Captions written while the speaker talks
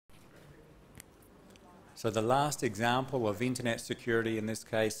So the last example of internet security in this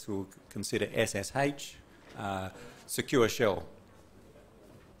case we'll consider SSH, secure shell.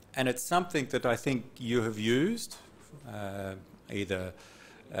 And it's something that I think you have used either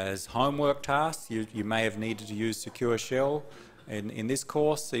as homework tasks. You may have needed to use secure shell. In this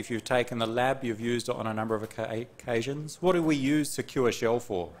course, if you've taken the lab, you've used it on a number of occasions. What do we use secure shell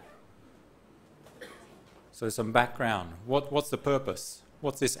for? So some background. What's the purpose?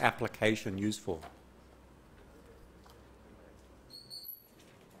 What's this application used for?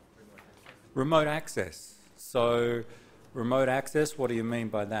 Remote access. So remote access, what do you mean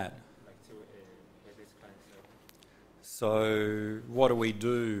by that? So what do we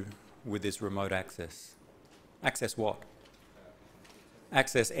do with this remote access? Access what?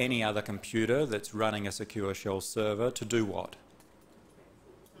 Access any other computer that's running a secure shell server to do what?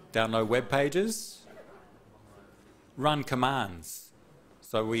 Download web pages? Run commands.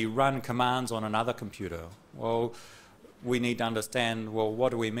 So we run commands on another computer. Well, we need to understand, well,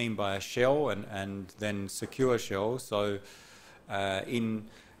 what do we mean by a shell and then secure shell? So in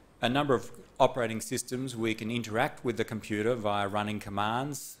a number of operating systems, we can interact with the computer via running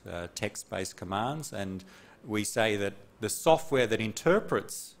commands, text-based commands, and we say that the software that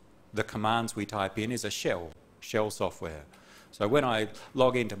interprets the commands we type in is a shell software. So when I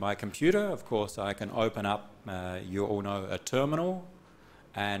log into my computer, of course, I can open up, you all know, a terminal,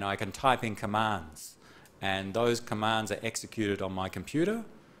 and I can type in commands. And those commands are executed on my computer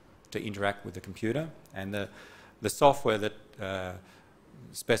to interact with the computer. And the software that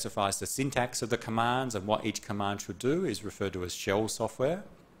specifies the syntax of the commands and what each command should do is referred to as shell software.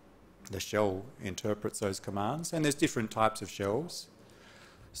 The shell interprets those commands, and there's different types of shells.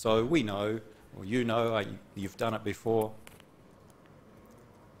 So we know, or you know, you've done it before.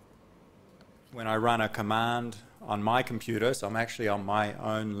 When I run a command on my computer, so I'm actually on my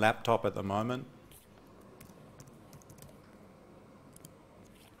own laptop at the moment,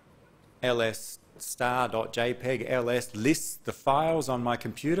 ls star.jpg, ls lists the files on my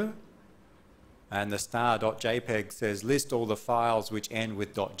computer, and the star.jpg says list all the files which end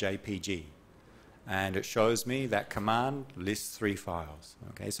with .jpg. And it shows me that command lists 3 files.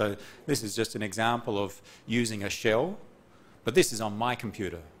 Okay, so this is just an example of using a shell, but this is on my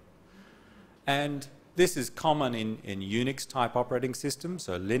computer. And this is common in Unix type operating systems,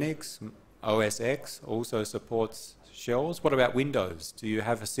 so Linux, OS X also supports shells. What about Windows? Do you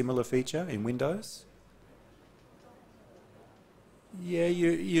have a similar feature in Windows? Yeah,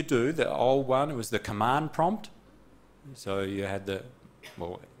 you do. The old one, it was the command prompt. So you had the,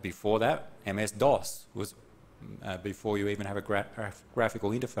 well, before that, MS-DOS was before you even have a graphical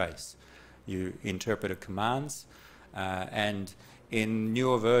interface. You interpreted commands, and in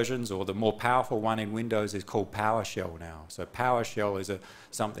newer versions, or the more powerful one in Windows, is called PowerShell now. So PowerShell is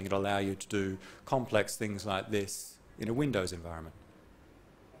something that allows you to do complex things like this in a Windows environment.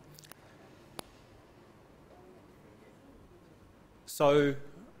 So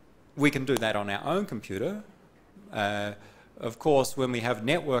we can do that on our own computer. Of course, when we have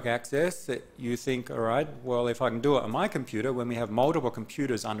network access, you think, all right, well, if I can do it on my computer, when we have multiple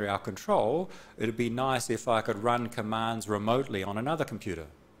computers under our control, it would be nice if I could run commands remotely on another computer.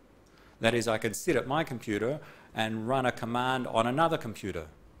 That is, I could sit at my computer and run a command on another computer.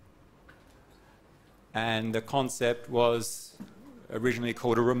 And the concept was originally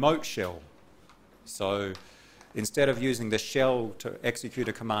called a remote shell. So instead of using the shell to execute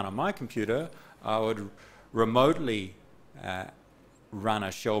a command on my computer, I would remotely run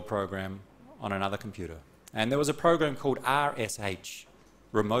a shell program on another computer. And there was a program called RSH,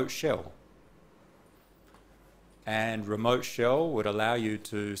 Remote Shell. And Remote Shell would allow you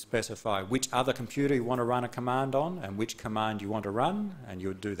to specify which other computer you want to run a command on and which command you want to run, and you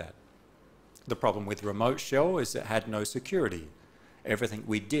would do that. The problem with Remote Shell is it had no security. Everything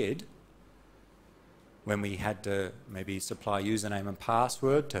we did, when we had to maybe supply username and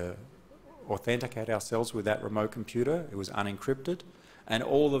password to authenticate ourselves with that remote computer, it was unencrypted, and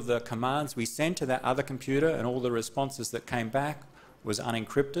all of the commands we sent to that other computer and all the responses that came back was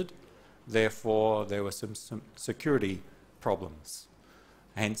unencrypted. Therefore, there were some security problems.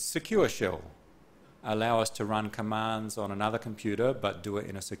 Hence, Secure Shell allow us to run commands on another computer but do it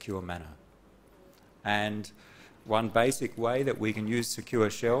in a secure manner. And one basic way that we can use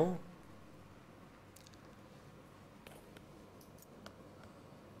Secure Shell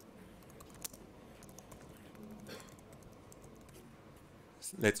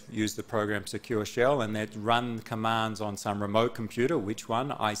let's use the program Secure Shell and let's run commands on some remote computer. Which one?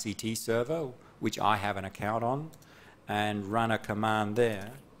 ICT server, which I have an account on, and run a command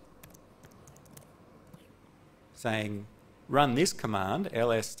there saying run this command,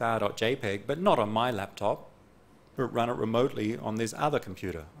 ls_star.jpg, but not on my laptop, but run it remotely on this other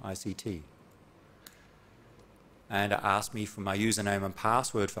computer, ICT. And it asked me for my username and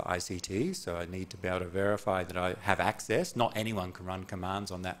password for ICT, so I need to be able to verify that I have access. Not anyone can run commands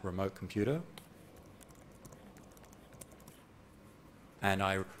on that remote computer. And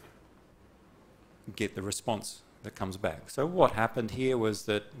I get the response that comes back. So what happened here was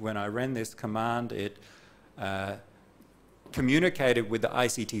that when I ran this command, it communicated with the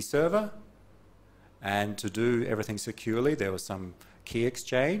ICT server, and to do everything securely, there was some key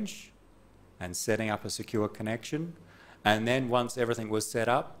exchange and setting up a secure connection. And then once everything was set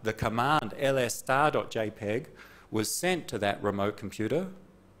up, the command ls_star.jpg was sent to that remote computer,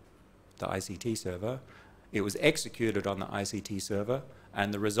 the ICT server. It was executed on the ICT server,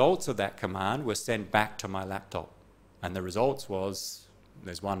 and the results of that command were sent back to my laptop. And the results was,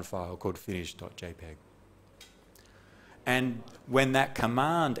 there's one file called finish.jpg. And when that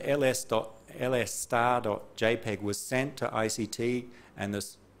command ls_star.jpg was sent to ICT and the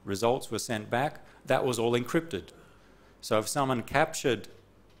results were sent back, that was all encrypted. So if someone captured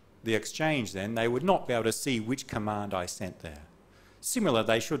the exchange then, they would not be able to see which command I sent there. Similar,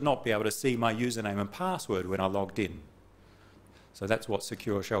 they should not be able to see my username and password when I logged in. So that's what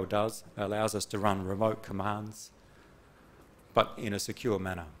Secure Shell does. It allows us to run remote commands, but in a secure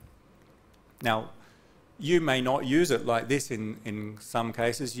manner. Now, you may not use it like this in some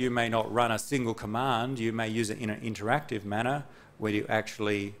cases. You may not run a single command. You may use it in an interactive manner where you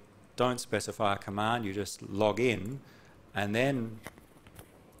actually don't specify a command, you just log in, and then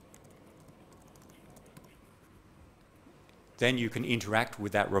you can interact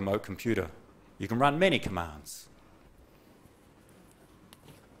with that remote computer. You can run many commands.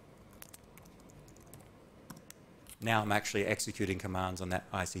 Now I'm actually executing commands on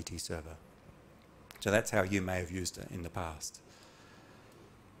that ICT server. So that's how you may have used it in the past.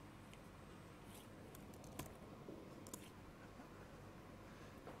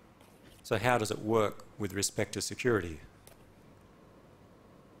 So how does it work with respect to security?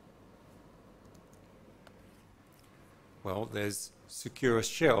 Well, there's Secure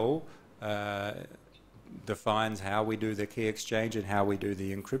Shell defines how we do the key exchange and how we do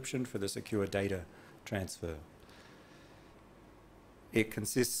the encryption for the secure data transfer. It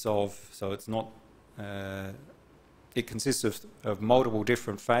consists of, so it's not, it consists of multiple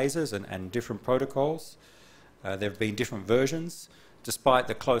different phases and different protocols. There have been different versions. Despite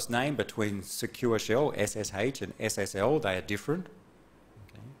the close name between Secure Shell, SSH, and SSL, they are different.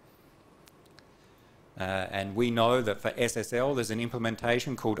 Okay. And we know that for SSL, there's an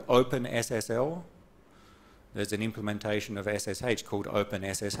implementation called OpenSSL. There's an implementation of SSH called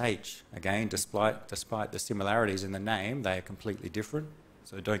OpenSSH. Again, despite the similarities in the name, they are completely different.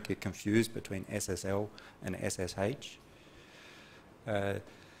 So don't get confused between SSL and SSH.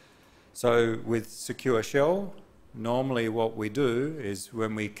 So with Secure Shell, normally what we do is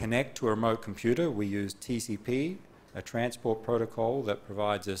when we connect to a remote computer, we use TCP, a transport protocol that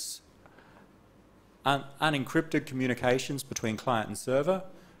provides us unencrypted communications between client and server,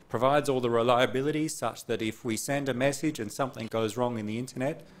 provides all the reliability such that if we send a message and something goes wrong in the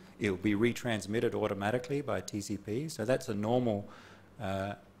internet, it will be retransmitted automatically by TCP. So that's a normal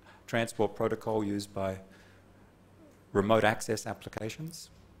transport protocol used by remote access applications.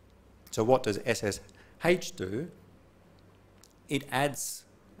 So what does SSH do? It adds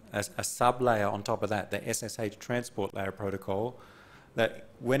a sub-layer on top of that, the SSH transport layer protocol, that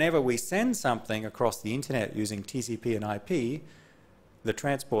whenever we send something across the internet using TCP and IP, the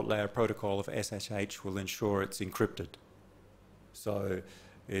transport layer protocol of SSH will ensure it's encrypted. So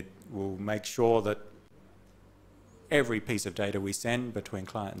it will make sure that every piece of data we send between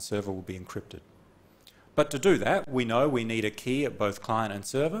client and server will be encrypted. But to do that, we know we need a key at both client and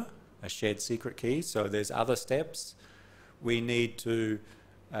server, a shared secret key, so there's other steps. We need to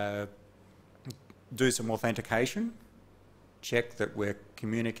do some authentication, check that we're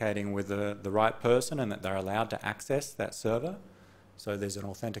communicating with the right person and that they're allowed to access that server. So there's an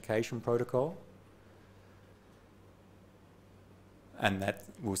authentication protocol. And that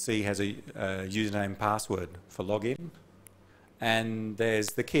we'll see has a username and password for login. And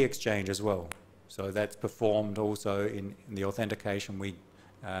there's the key exchange as well. So that's performed also in the authentication. We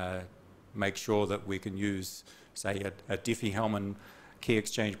make sure that we can use, say, a Diffie-Hellman key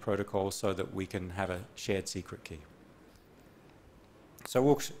exchange protocol so that we can have a shared secret key. So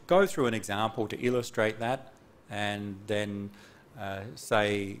we'll go through an example to illustrate that and then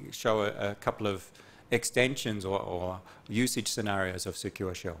show a couple of extensions or usage scenarios of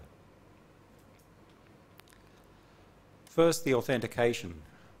Secure Shell. First, the authentication.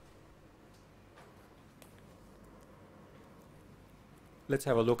 let's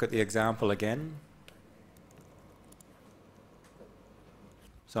have a look at the example again.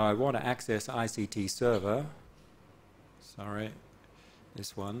 So I want to access ICT server. Sorry,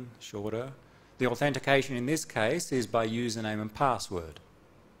 this one, shorter. The authentication in this case is by username and password.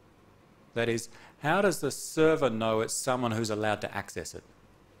 That is, how does the server know it's someone who's allowed to access it?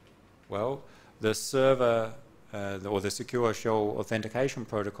 Well, the server or the secure shell authentication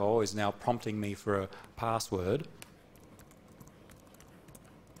protocol is now prompting me for a password.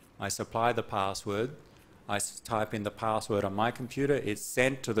 I supply the password. I type in the password on my computer. It's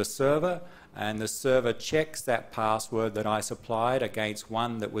sent to the server, and the server checks that password that I supplied against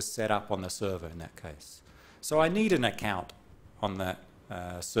one that was set up on the server in that case. So I need an account on that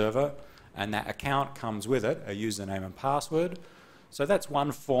server, and that account comes with it, a username and password. So that's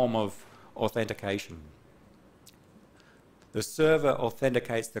one form of authentication. The server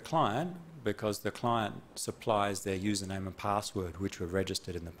authenticates the client because the client supplies their username and password, which were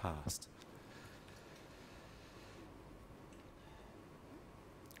registered in the past.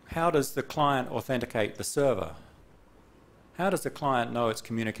 How does the client authenticate the server? How does the client know it's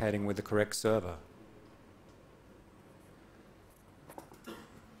communicating with the correct server?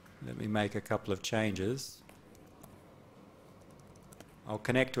 Let me make a couple of changes. I'll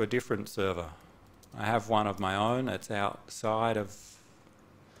connect to a different server. I have one of my own. It's outside of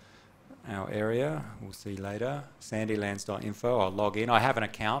our area. We'll see later. sandylands.info. I'll log in. I have an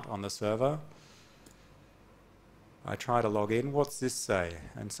account on the server. I try to log in. What's this say?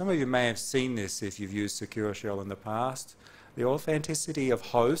 And some of you may have seen this if you've used Secure Shell in the past. The authenticity of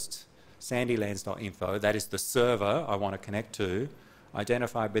host, sandylands.info, that is the server I want to connect to,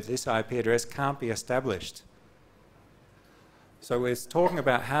 identified with this IP address, can't be established. So we're talking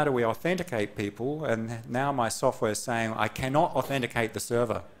about how do we authenticate people, and now my software is saying I cannot authenticate the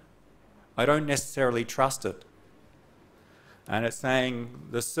server. I don't necessarily trust it. And it's saying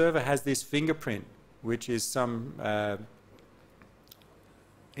the server has this fingerprint, which is some,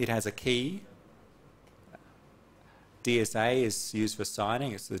 it has a key. DSA is used for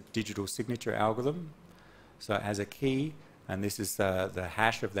signing. It's the digital signature algorithm. So it has a key, and this is the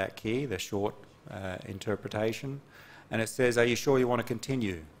hash of that key, the short interpretation. And it says, are you sure you want to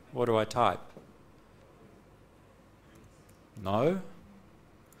continue? What do I type? No.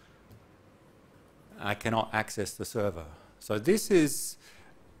 I cannot access the server. So this is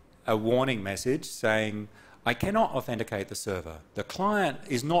a warning message saying, I cannot authenticate the server. The client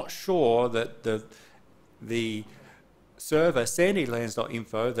is not sure that the server,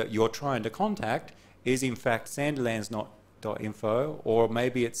 sandylands.info, that you're trying to contact is in fact sandylands.info, or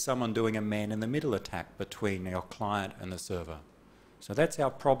maybe it's someone doing a man-in-the-middle attack between your client and the server. So that's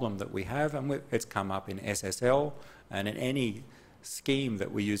our problem that we have, and it's come up in SSL and in any scheme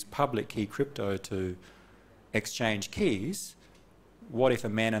that we use public key crypto to exchange keys. What if a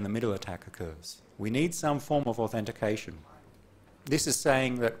man-in-the-middle attack occurs? We need some form of authentication. This is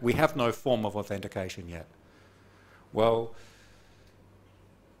saying that we have no form of authentication yet. Well,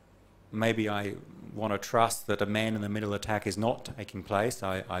 maybe I want to trust that a man-in-the-middle attack is not taking place.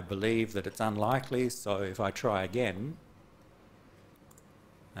 I believe that it's unlikely, so if I try again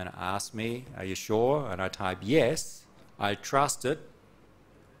and it asks me, are you sure? And I type yes, I trust it,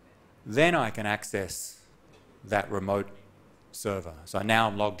 then I can access that remote server. So now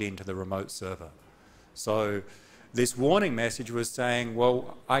I'm logged into the remote server. So this warning message was saying,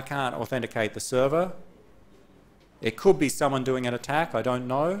 well, I can't authenticate the server. It could be someone doing an attack, I don't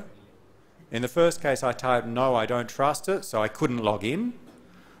know. In the first case I typed no, I don't trust it, so I couldn't log in.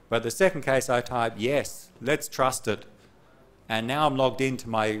 But the second case I typed yes, let's trust it. And now I'm logged into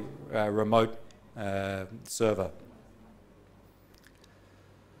my remote server.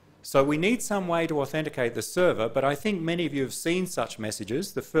 So we need some way to authenticate the server, but I think many of you have seen such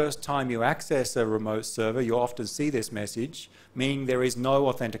messages. The first time you access a remote server, you often see this message, meaning there is no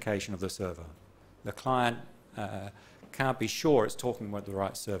authentication of the server. The client can't be sure it's talking about the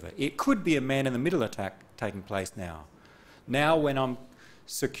right server. It could be a man-in-the-middle attack taking place now. Now when I'm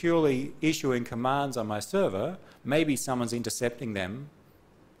securely issuing commands on my server, maybe someone's intercepting them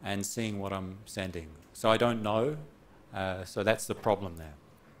and seeing what I'm sending. So I don't know, so that's the problem there.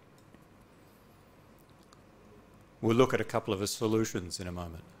 We'll look at a couple of the solutions in a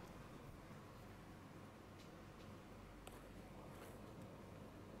moment.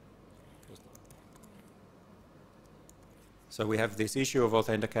 So we have this issue of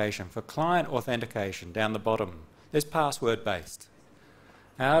authentication. For client authentication, down the bottom, there's password-based.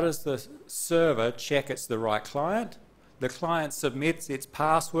 How does the server check it's the right client? The client submits its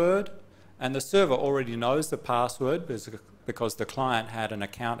password, and the server already knows the password because the client had an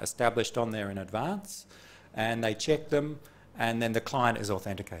account established on there in advance, and they check them, and then the client is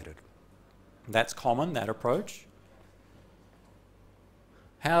authenticated. That's common, that approach.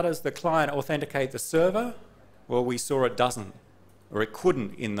 How does the client authenticate the server? Well, we saw it doesn't, or it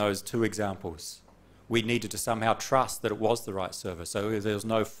couldn't in those two examples. We needed to somehow trust that it was the right server, so there's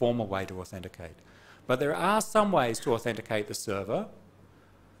no formal way to authenticate. But there are some ways to authenticate the server,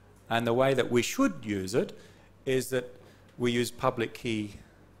 and the way that we should use it is that we use public key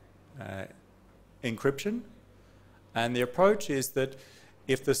encryption. And the approach is that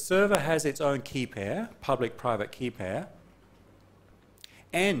if the server has its own key pair, public-private key pair,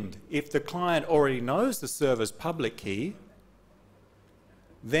 and if the client already knows the server's public key,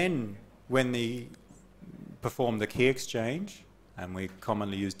 then when they perform the key exchange, and we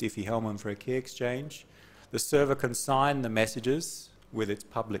commonly use Diffie-Hellman for a key exchange, the server can sign the messages with its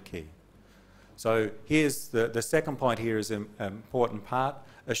public key. So here's the second point here is an important part.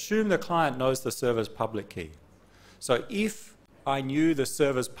 Assume the client knows the server's public key. So if I knew the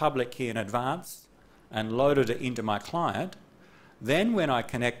server's public key in advance and loaded it into my client, then when I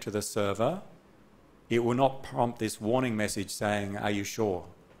connect to the server, it will not prompt this warning message saying, "Are you sure?"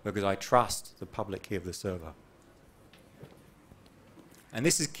 because I trust the public key of the server. And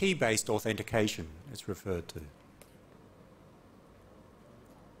this is key-based authentication, it's referred to.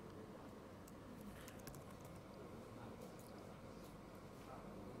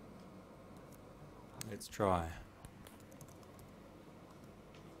 Let's try.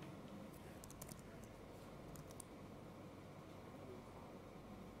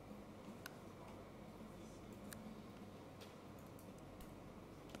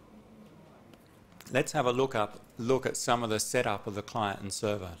 Let's have a look at some of the setup of the client and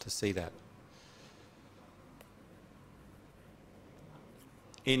server to see that.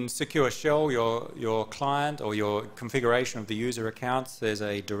 In Secure Shell, your client or your configuration of the user accounts, there's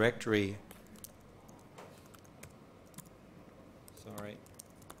a directory.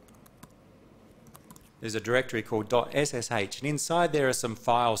 There's a directory called .ssh, and inside there are some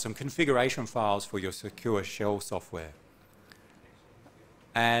files, some configuration files for your Secure Shell software.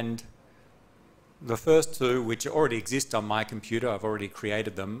 And the first two, which already exist on my computer, I've already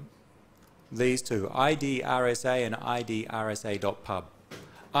created them, these two, IDRSA and IDRSA.pub.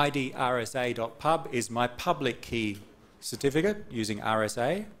 IDRSA.pub is my public key certificate using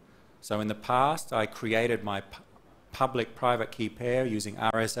RSA. So in the past, I created my public-private key pair using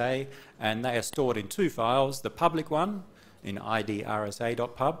RSA, and they are stored in two files, the public one in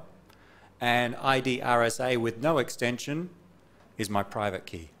IDRSA.pub, and IDRSA with no extension is my private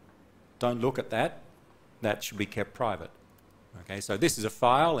key. Don't look at that. That should be kept private. Okay, so this is a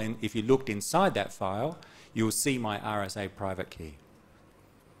file, and if you looked inside that file, you'll see my RSA private key.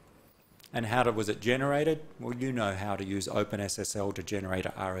 And how was it generated? Well, you know how to use OpenSSL to generate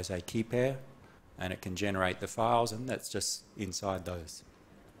a RSA key pair, and it can generate the files, and that's just inside those.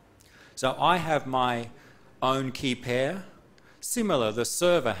 So I have my own key pair. Similar, the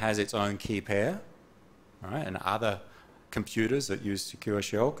server has its own key pair, right? And other computers that use Secure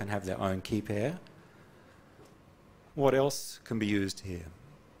Shell can have their own key pair. What else can be used here?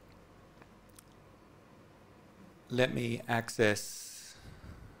 Let me access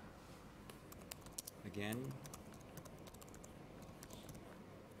again.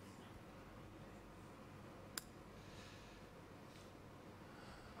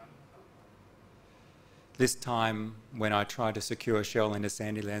 This time, when I tried to secure shell into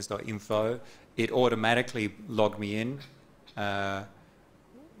sandylands.info, it automatically logged me in.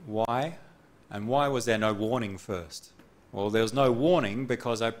 Why? And why was there no warning first? Well, there was no warning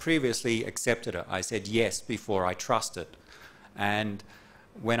because I previously accepted it. I said yes before I trust it. And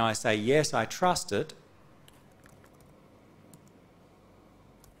when I say yes, I trust it,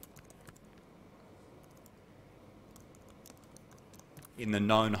 in the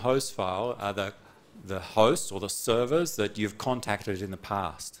known host file are the hosts or the servers that you've contacted in the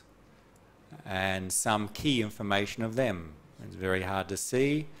past and some key information of them. It's very hard to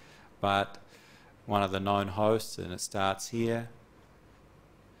see, but one of the known hosts, and it starts here.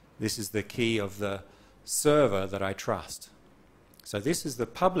 This is the key of the server that I trust. So this is the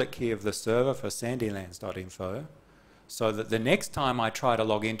public key of the server for sandylands.info, so that the next time I try to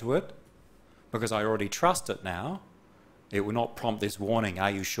log into it, because I already trust it now, it will not prompt this warning,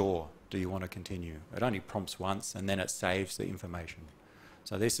 "Are you sure? Do you want to continue?" It only prompts once and then it saves the information.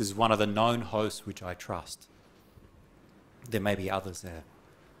 So this is one of the known hosts which I trust. There may be others there.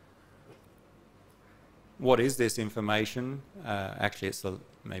 What is this information? Actually, it's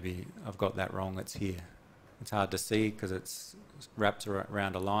maybe I've got that wrong. It's here. It's hard to see because it's wrapped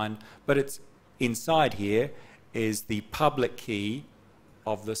around a line. But it's inside here is the public key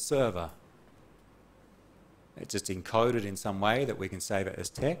of the server. It's just encoded in some way that we can save it as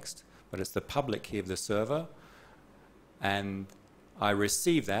text, but it's the public key of the server. And I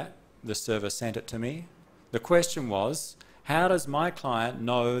received that. The server sent it to me. The question was, how does my client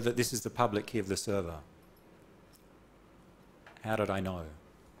know that this is the public key of the server? How did I know?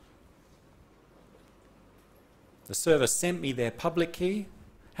 The server sent me their public key.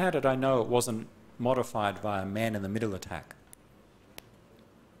 How did I know it wasn't modified via man-in-the-middle attack?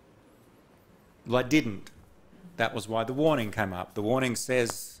 Well, I didn't. That was why the warning came up. The warning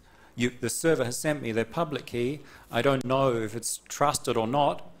says, the server has sent me their public key. I don't know if it's trusted or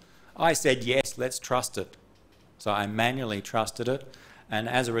not. I said, yes, let's trust it. So I manually trusted it. And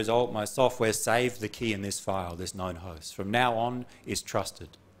as a result, my software saved the key in this file, this known host. From now on, it's trusted.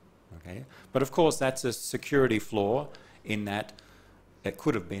 Okay? But of course, that's a security flaw in that it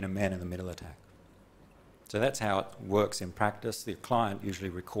could have been a man-in-the-middle attack. So that's how it works in practice. The client usually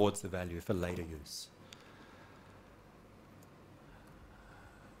records the value for later use.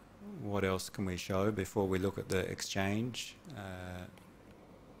 What else can we show before we look at the exchange?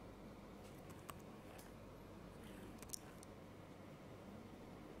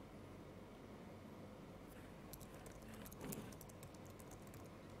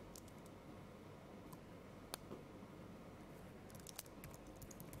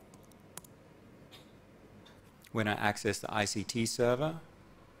 When I access the ICT server,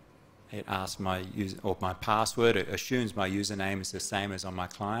 it asks my password. It assumes my username is the same as on my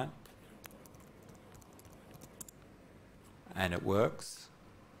client. And it works.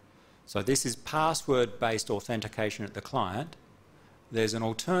 So this is password-based authentication at the client. There's an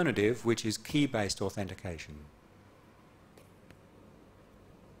alternative, which is key-based authentication.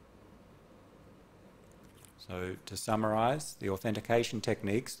 So to summarize, the authentication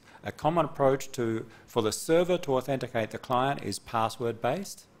techniques, a common approach for the server to authenticate the client is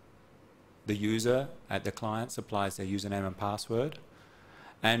password-based. The user at the client supplies their username and password.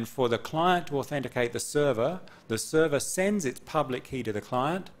 And for the client to authenticate the server sends its public key to the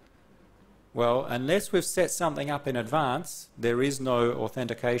client. Well, unless we've set something up in advance, there is no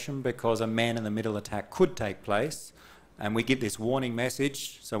authentication because a man-in-the-middle attack could take place. And we get this warning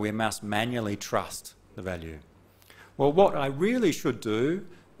message, so we must manually trust the value. Well, what I really should do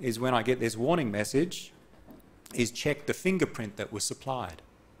is when I get this warning message is check the fingerprint that was supplied.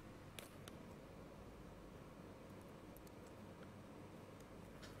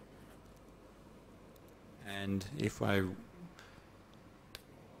 And if I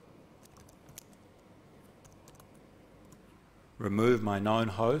remove my known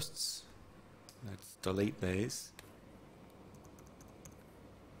hosts, let's delete these.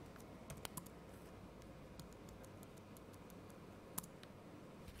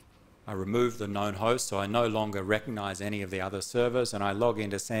 I remove the known host, so I no longer recognize any of the other servers, and I log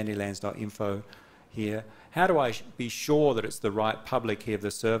into sandylands.info here. How do I be sure that it's the right public key of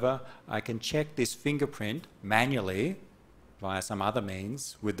the server? I can check this fingerprint manually via some other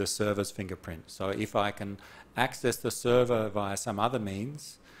means with the server's fingerprint. So if I can access the server via some other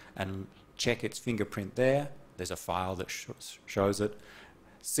means and check its fingerprint there, there's a file that shows it,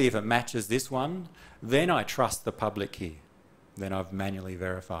 see if it matches this one, then I trust the public key. Then I've manually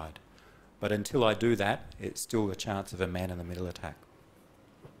verified. But until I do that, it's still a chance of a man-in-the-middle attack.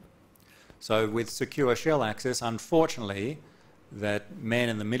 So with secure shell access, unfortunately, that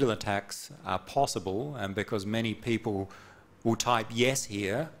man-in-the-middle attacks are possible, and because many people will type yes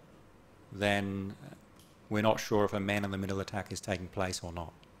here, then we're not sure if a man-in-the-middle attack is taking place or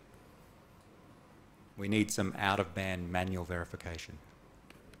not. We need some out-of-band manual verification.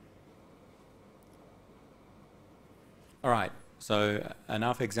 All right. So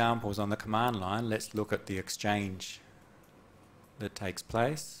enough examples on the command line. Let's look at the exchange that takes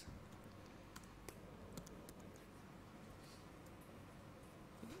place.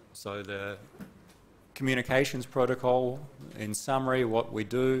 So the communications protocol, in summary, what we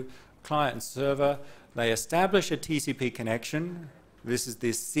do, client and server, they establish a TCP connection. This is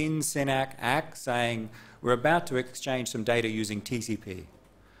this SYN-SYNAC ACK saying we're about to exchange some data using TCP.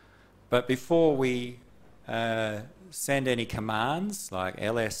 But before we send any commands like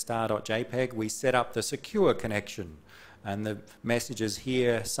ls_star.jpg, we set up the secure connection, and the messages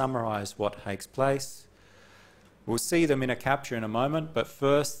here summarize what takes place. We'll see them in a capture in a moment, but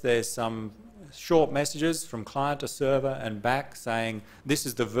first there's some short messages from client to server and back saying this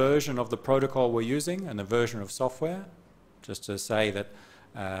is the version of the protocol we're using and the version of software, just to say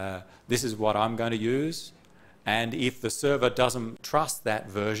that this is what I'm going to use, and if the server doesn't trust that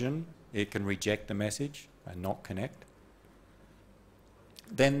version, it can reject the message and not connect.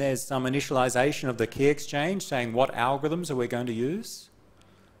 Then there's some initialization of the key exchange saying what algorithms are we going to use.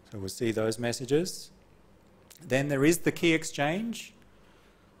 So we'll see those messages. Then there is the key exchange.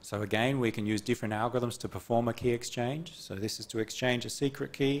 So again, we can use different algorithms to perform a key exchange. So this is to exchange a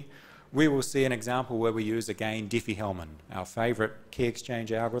secret key. We will see an example where we use, again, Diffie-Hellman, our favourite key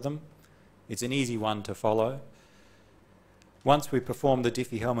exchange algorithm. It's an easy one to follow. Once we perform the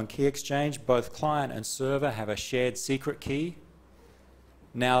Diffie-Hellman key exchange, both client and server have a shared secret key.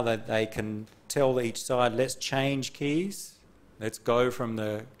 Now that they can tell each side, let's change keys. Let's go from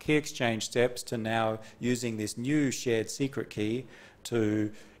the key exchange steps to now using this new shared secret key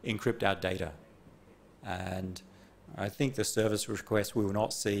to encrypt our data. And I think the service request we will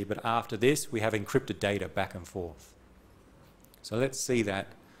not see, but after this we have encrypted data back and forth. So let's see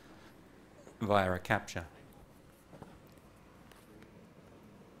that via a capture.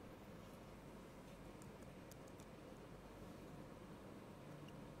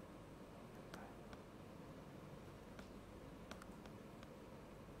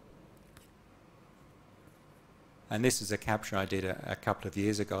 And this is a capture I did a couple of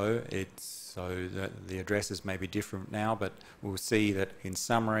years ago. So the addresses may be different now, but we'll see that in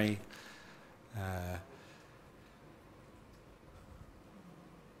summary,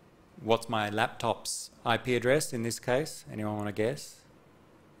 what's my laptop's IP address in this case? Anyone want to guess?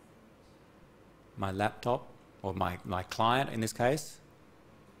 My laptop, or my client in this case?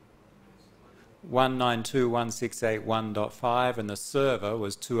 192.168.1.5, and the server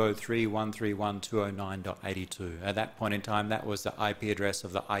was 203.131.209.82. At that point in time, that was the IP address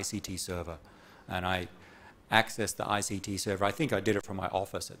of the ICT server, and I accessed the ICT server. I think I did it from my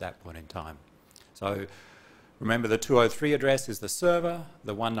office at that point in time. So remember, the 203 address is the server,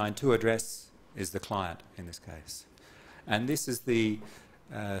 the 192 address is the client in this case. And this is the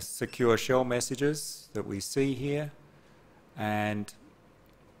secure shell messages that we see here. And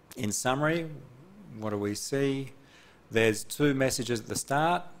in summary, what do we see? There's two messages at the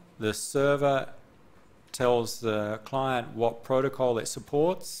start. The server tells the client what protocol it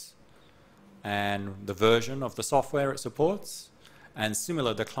supports and the version of the software it supports. And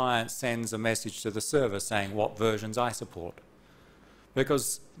similar, the client sends a message to the server saying what versions I support.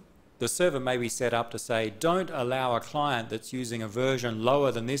 Because the server may be set up to say, don't allow a client that's using a version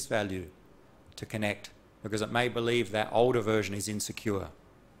lower than this value to connect, because it may believe that older version is insecure.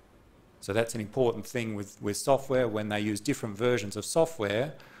 So that's an important thing with software. When they use different versions of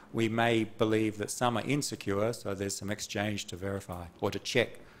software, we may believe that some are insecure, so there's some exchange to verify or to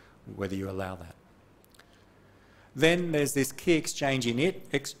check whether you allow that. Then there's this key exchange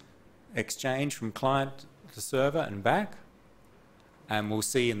init, exchange from client to server and back. And we'll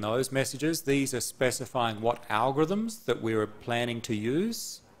see in those messages, these are specifying what algorithms that we're planning to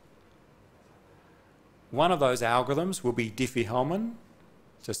use. One of those algorithms will be Diffie-Hellman.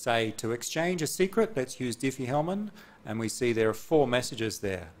 To say, to exchange a secret, let's use Diffie-Hellman, and we see there are 4 messages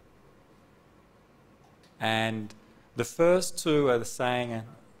there. And the first two are saying,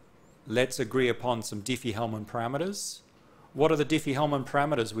 let's agree upon some Diffie-Hellman parameters. What are the Diffie-Hellman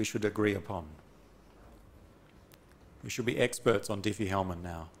parameters we should agree upon? We should be experts on Diffie-Hellman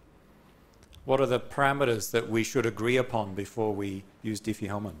now. What are the parameters that we should agree upon before we use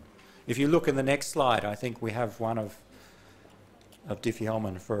Diffie-Hellman? If you look in the next slide, I think we have one of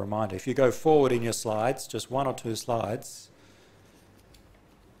Diffie-Hellman for a reminder. If you go forward in your slides, just 1 or 2 slides,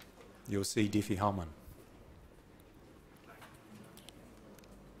 you'll see Diffie-Hellman.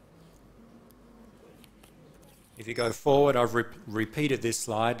 If you go forward, I've repeated this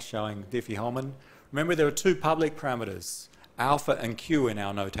slide showing Diffie-Hellman. Remember, there are 2 public parameters, alpha and Q in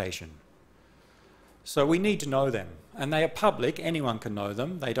our notation. So we need to know them, and they are public. Anyone can know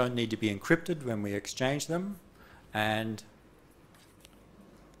them. They don't need to be encrypted when we exchange them, and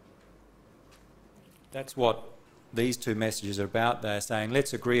that's what these 2 messages are about. They're saying,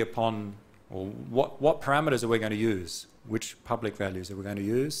 let's agree upon, or what parameters are we going to use? Which public values are we going to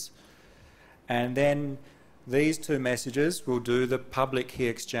use? And then these 2 messages will do the public key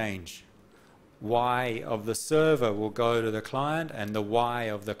exchange. Y of the server will go to the client, and the Y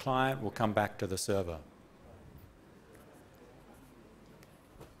of the client will come back to the server.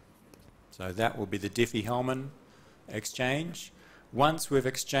 So that will be the Diffie-Hellman exchange. Once we've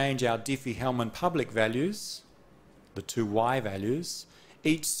exchanged our Diffie-Hellman public values, the 2 Y values,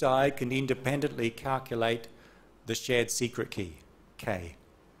 each side can independently calculate the shared secret key, K.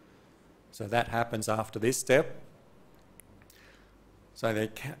 So that happens after this step. So they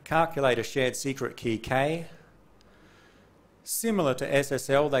calculate a shared secret key, K. Similar to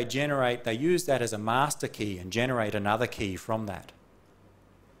SSL, they use that as a master key and generate another key from that.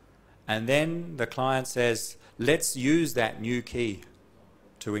 And then the client says, let's use that new key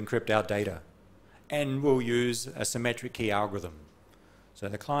to encrypt our data, and we'll use a symmetric key algorithm. So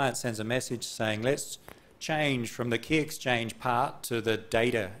the client sends a message saying, let's change from the key exchange part to the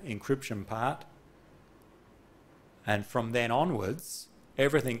data encryption part. And from then onwards,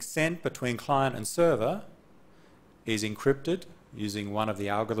 everything sent between client and server is encrypted using one of the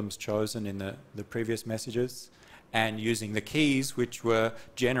algorithms chosen in the previous messages and using the keys which were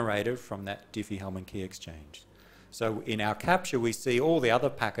generated from that Diffie-Hellman key exchange. So in our capture, we see all the other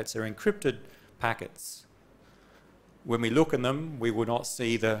packets are encrypted packets. When we look in them, we will not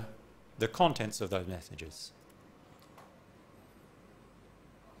see the contents of those messages.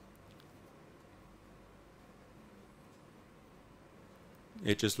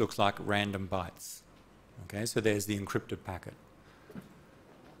 It just looks like random bytes. Okay, so there's the encrypted packet.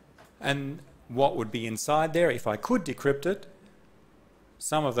 And what would be inside there, if I could decrypt it,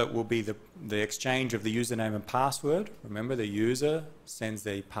 some of it will be the exchange of the username and password. Remember, the user sends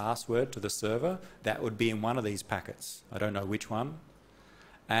the password to the server. That would be in one of these packets. I don't know which one.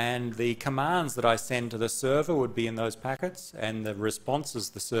 And the commands that I send to the server would be in those packets, and the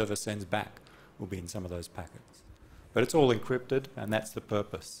responses the server sends back will be in some of those packets. But it's all encrypted, and that's the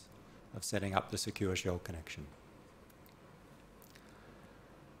purpose of setting up the secure shell connection.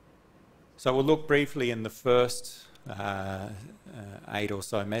 So we'll look briefly in the first 8 or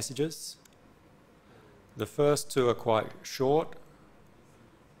so messages. The first 2 are quite short.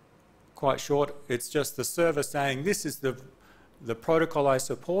 It's just the server saying, this is the protocol I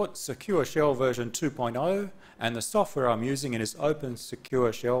support, Secure Shell version 2.0, and the software I'm using is Open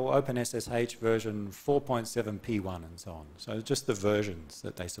Secure Shell, OpenSSH version 4.7 P1 and so on. So just the versions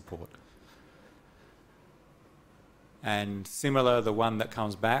that they support. And similar, the one that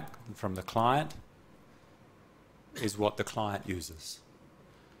comes back from the client is what the client uses.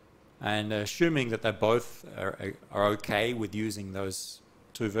 And assuming that they both are okay with using those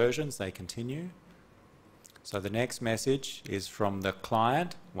 2 versions, they continue. So the next message is from the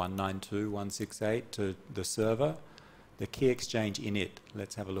client, 192.168, to the server, the key exchange init.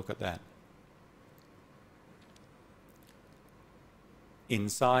 Let's have a look at that.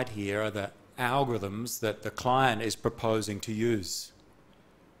 Inside here are the algorithms that the client is proposing to use.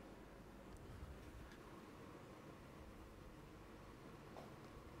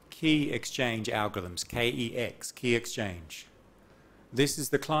 Key exchange algorithms, KEX, key exchange. This is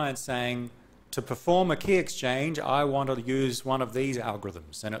the client saying, to perform a key exchange, I want to use one of these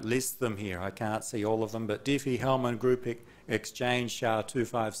algorithms, and it lists them here. I can't see all of them, but Diffie-Hellman Group Exchange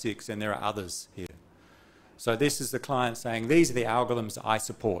SHA-256, and there are others here. So this is the client saying, these are the algorithms I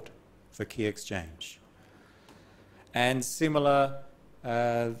support for key exchange. And similar,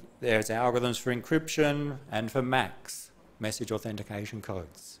 there's algorithms for encryption and for MACs, message authentication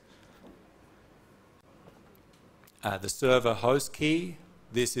codes. The server host key,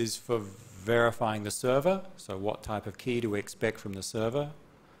 this is for verifying the server, so what type of key do we expect from the server?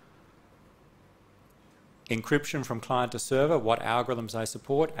 Encryption from client to server, what algorithms I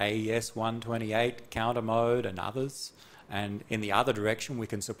support, AES 128, counter mode and others. And in the other direction we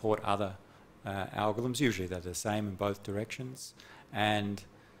can support other algorithms, usually they're the same in both directions. And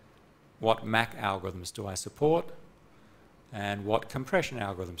what MAC algorithms do I support? And what compression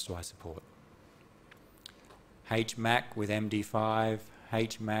algorithms do I support? HMAC with MD5,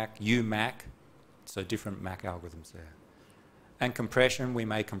 HMAC, UMAC, so different MAC algorithms there. And compression, we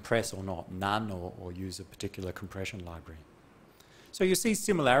may compress or not, none, or use a particular compression library. So you see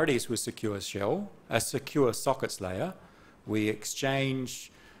similarities with secure shell, a secure sockets layer. We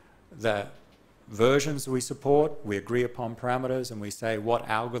exchange the versions we support, we agree upon parameters, and we say what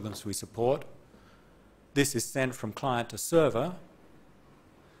algorithms we support. This is sent from client to server,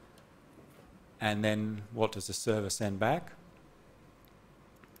 and then what does the server send back?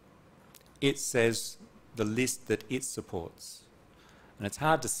 It says the list that it supports. And it's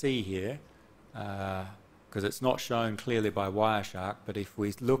hard to see here because it's not shown clearly by Wireshark, but if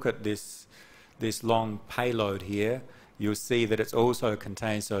we look at this long payload here, you'll see that it also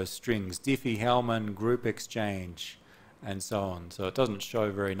contains those strings, Diffie-Hellman, group exchange, and so on. So it doesn't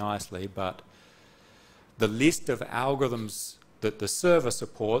show very nicely, but the list of algorithms that the server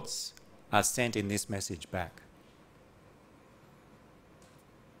supports are sent in this message back.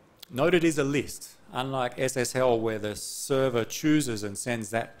 Note it is a list. Unlike SSL where the server chooses and sends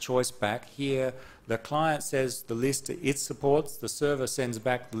that choice back, here the client says the list it supports, the server sends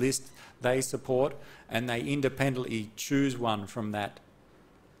back the list they support, and they independently choose one from that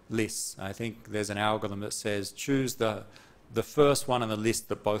list. I think there's an algorithm that says choose the first one on the list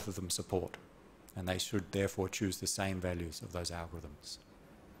that both of them support, and they should therefore choose the same values of those algorithms.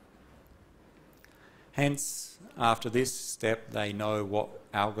 Hence, after this step, they know what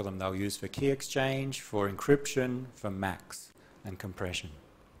algorithm they'll use for key exchange, for encryption, for MACs and compression.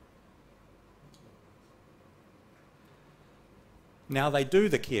 Now they do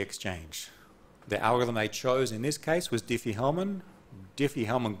the key exchange. The algorithm they chose in this case was Diffie-Hellman.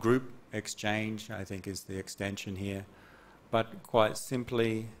 Diffie-Hellman group exchange, I think, is the extension here. But quite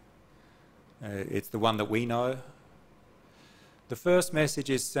simply, it's the one that we know. The first message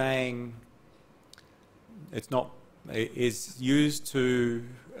is saying is used to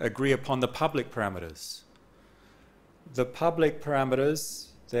agree upon the public parameters. The public parameters,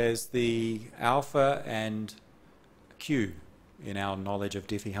 there's the alpha and Q in our knowledge of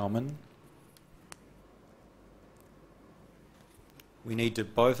Diffie-Hellman.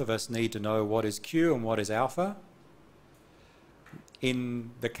 Both of us need to know what is Q and what is alpha. In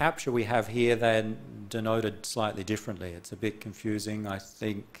the capture we have here, they're denoted slightly differently. It's a bit confusing. I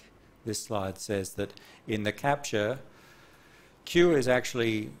think this slide says that in the capture, Q is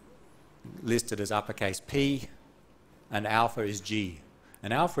actually listed as uppercase P and alpha is G.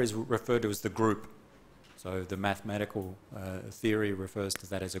 And alpha is referred to as the group. So the mathematical theory refers to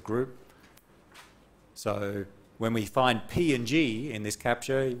that as a group. So when we find P and G in this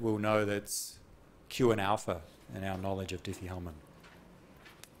capture, we'll know that's Q and alpha in our knowledge of Diffie-Hellman.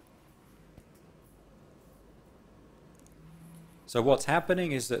 So what's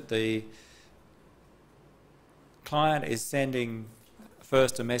happening is that the client is sending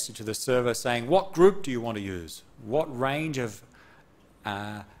first a message to the server saying, what group do you want to use? What range of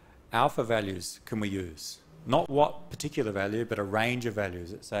alpha values can we use? Not what particular value, but a range of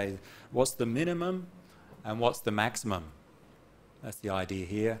values. It says, what's the minimum and what's the maximum? That's the idea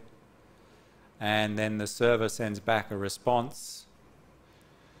here. And then the server sends back a response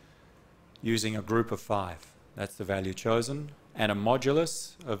using a group of 5. That's the value chosen, and a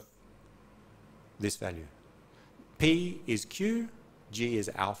modulus of this value. P is Q, G is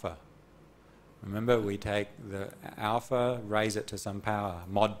alpha. Remember, we take the alpha, raise it to some power,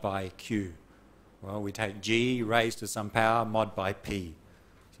 mod by Q. Well, we take G, raised to some power, mod by P.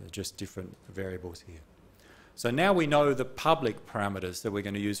 So just different variables here. So now we know the public parameters that we're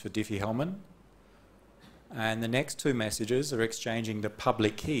going to use for Diffie-Hellman. And the next two messages are exchanging the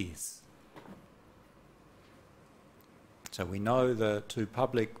public keys. So we know the two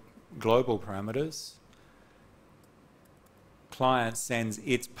public global parameters. Client sends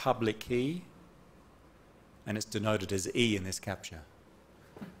its public key, and it's denoted as E in this capture.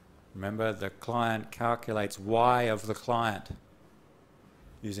 Remember, the client calculates Y of the client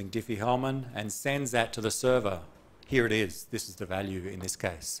using Diffie-Hellman and sends that to the server. Here it is. This is the value in this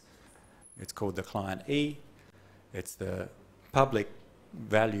case. It's called the client E. It's the public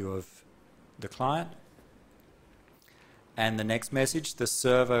value of the client. And the next message, the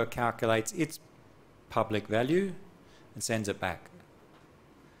server calculates its public value and sends it back.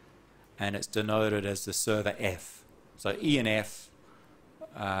 And it's denoted as the server F. So E and F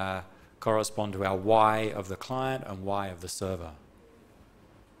correspond to our Y of the client and Y of the server.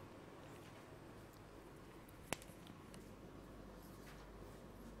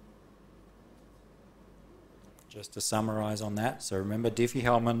 Just to summarize on that, so remember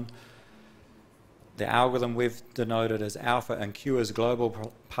Diffie-Hellman, the algorithm we've denoted as alpha and Q as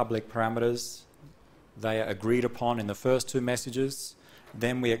global public parameters. They are agreed upon in the first two messages.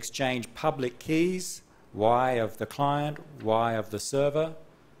 Then we exchange public keys, Y of the client, Y of the server.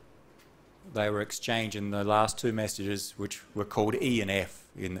 They were exchanged in the last two messages, which were called E and F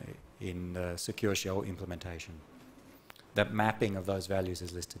in the secure shell implementation. The mapping of those values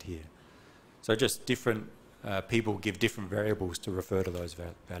is listed here. So just different people give different variables to refer to those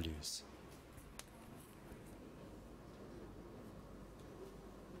values.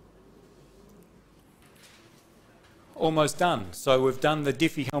 Almost done. So we've done the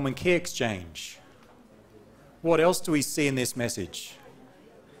Diffie-Hellman key exchange. What else do we see in this message?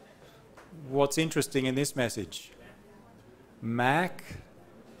 What's interesting in this message? MAC,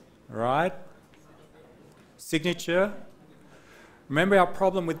 right? Signature. Remember our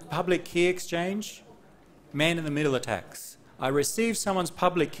problem with public key exchange? Man-in-the-middle attacks. I receive someone's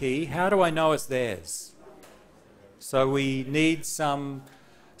public key. How do I know it's theirs? So we need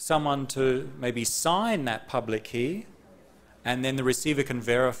someone to maybe sign that public key, and then the receiver can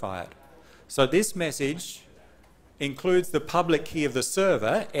verify it. So this message includes the public key of the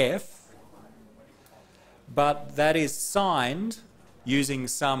server, F, but that is signed using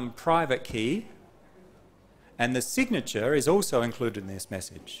some private key, and the signature is also included in this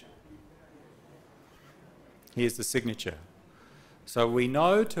message. Here's the signature. So we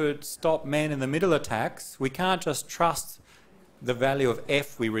know to stop man-in-the-middle attacks, we can't just trust the value of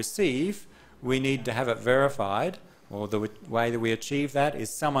F we receive. We need to have it verified, or the way that we achieve that is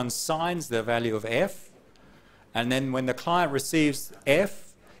someone signs the value of F, and then when the client receives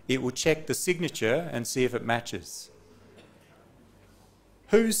F, it will check the signature and see if it matches.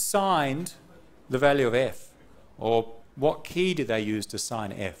 Who signed the value of F? Or what key did they use to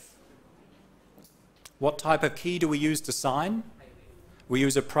sign F? What type of key do we use to sign? We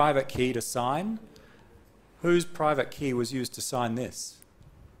use a private key to sign. Whose private key was used to sign this?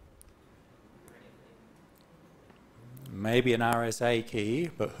 Maybe an RSA key,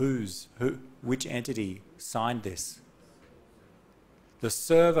 but which entity signed this? The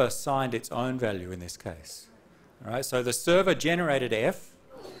server signed its own value in this case. All right, so the server generated F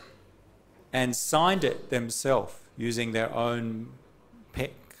and signed it themselves using their own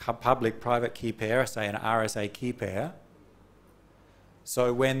public-private key pair, say an RSA key pair.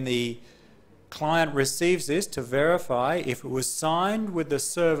 So when the client receives this to verify if it was signed with the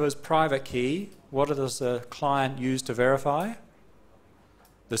server's private key, what does the client use to verify?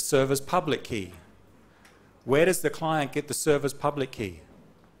 The server's public key. Where does the client get the server's public key?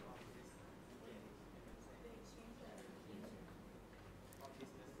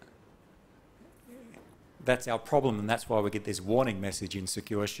 That's our problem, and that's why we get this warning message in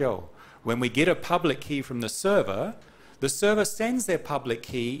Secure Shell. When we get a public key from the server sends their public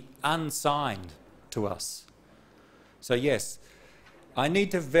key unsigned to us. So yes, I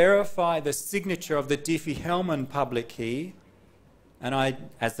need to verify the signature of the Diffie-Hellman public key, and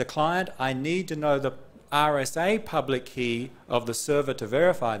as the client, I need to know the RSA public key of the server to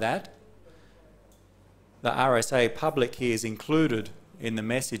verify that. The RSA public key is included in the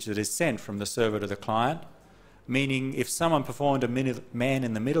message that is sent from the server to the client, meaning if someone performed a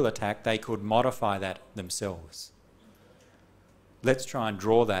man-in-the-middle attack, they could modify that themselves. Let's try and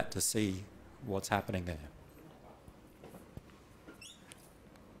draw that to see what's happening there.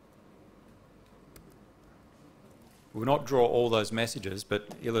 We'll not draw all those messages,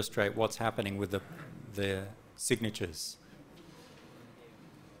 but illustrate what's happening with the signatures.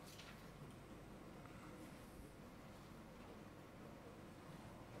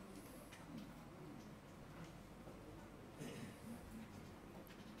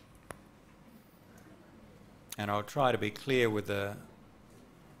 And I'll try to be clear with the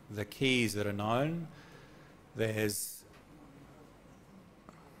keys that are known. The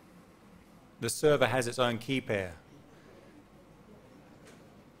server has its own key pair.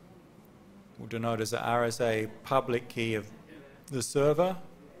 We'll denote as the RSA public key of the server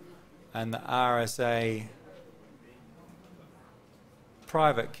and the RSA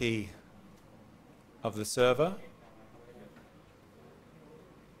private key of the server.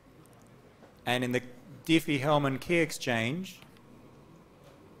 And in the Diffie-Hellman key exchange,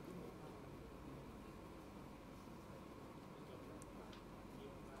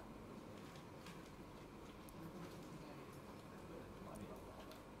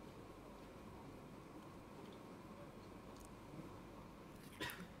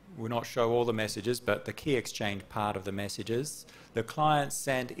 we'll not show all the messages, but the key exchange part of the messages. The client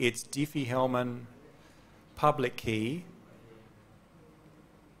sent its Diffie-Hellman public key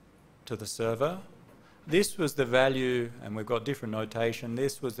to the server. This was the value, and we've got different notation.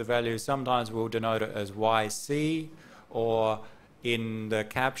 This was the value, sometimes we'll denote it as YC, or in the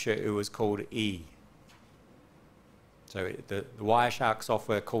capture it was called E. So the Wireshark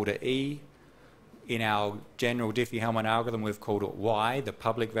software called it E. In our general Diffie-Hellman algorithm, we've called it Y, the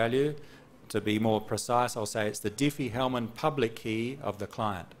public value. To be more precise, I'll say it's the Diffie-Hellman public key of the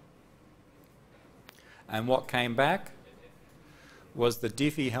client. And what came back was the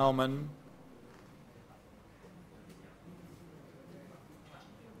Diffie-Hellman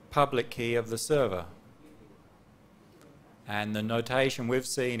public key of the server. And the notation we've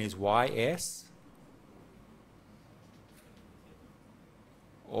seen is YS,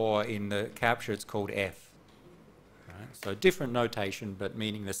 or in the capture it's called F. Right? So different notation, but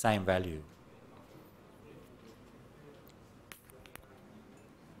meaning the same value.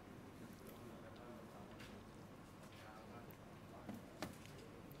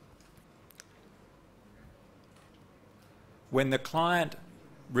 When the client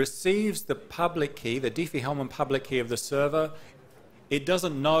receives the public key, the Diffie-Hellman public key of the server, it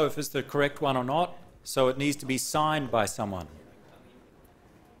doesn't know if it's the correct one or not, so it needs to be signed by someone.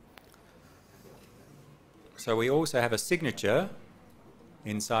 So we also have a signature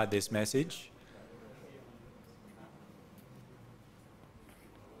inside this message.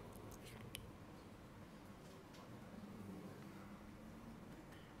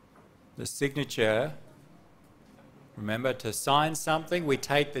 The signature, remember, to sign something, we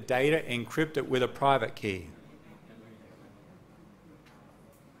take the data, encrypt it with a private key.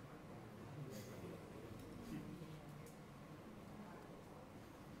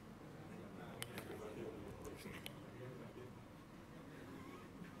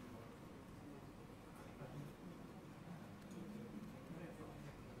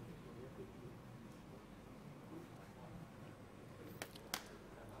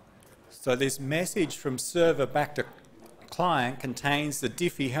 So this message from server back to client contains the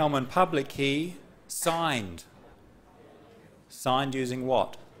Diffie-Hellman public key signed. Signed using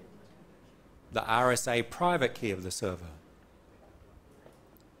what? The RSA private key of the server.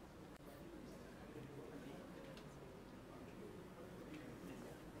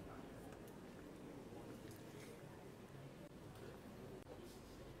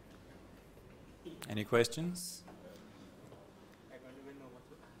 Any questions?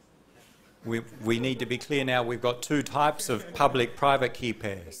 We need to be clear now, we've got two types of public-private key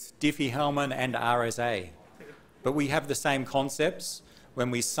pairs, Diffie-Hellman and RSA. But we have the same concepts. When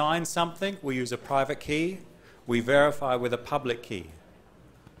we sign something, we use a private key. We verify with a public key.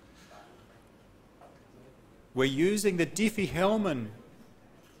 We're using the Diffie-Hellman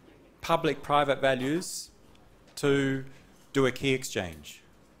public-private values to do a key exchange.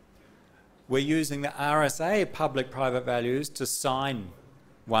 We're using the RSA public-private values to sign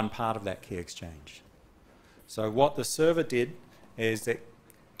one part of that key exchange. So what the server did is it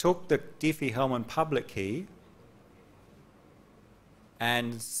took the Diffie-Hellman public key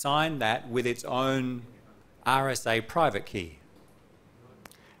and signed that with its own RSA private key.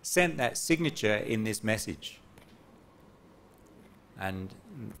 Sent that signature in this message. And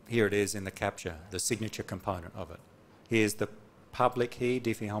here it is in the capture, the signature component of it. Here's the public key,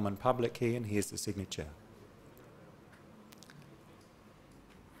 Diffie-Hellman public key, and here's the signature.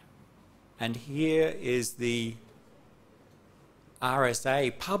 And here is the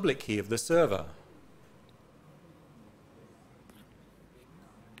RSA public key of the server.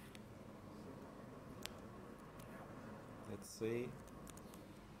 Let's see.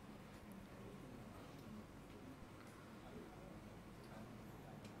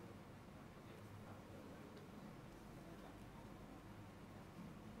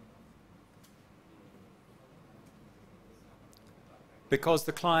 Because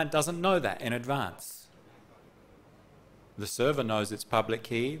the client doesn't know that in advance. The server knows its public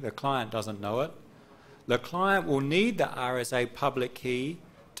key, the client doesn't know it. The client will need the RSA public key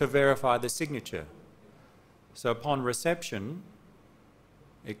to verify the signature. So upon reception,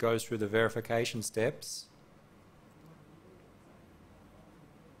 it goes through the verification steps.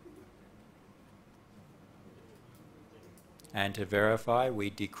 And to verify, we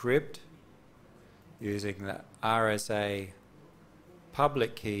decrypt using the RSA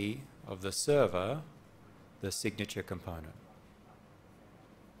public key of the server, the signature component.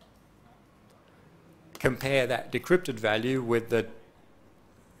 Compare that decrypted value with the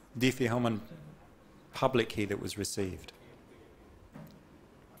Diffie-Hellman public key that was received.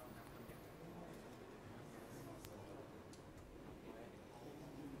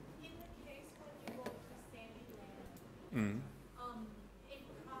 In the case when you go to Sandy Land, it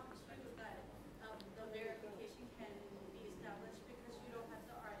prompts you that the verification can be established because you don't have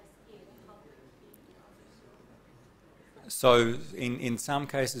the RSA public key of the server. So in some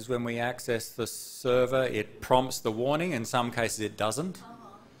cases when we access the server, it prompts the warning. In some cases it doesn't.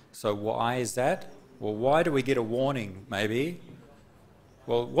 So why is that? Well, why do we get a warning, maybe?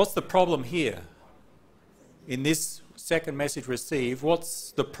 Well, what's the problem here? In this second message received,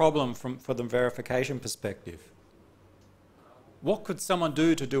 what's the problem from the verification perspective? What could someone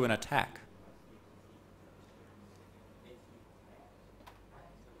do to do an attack?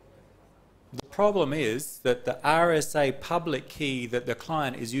 The problem is that the RSA public key that the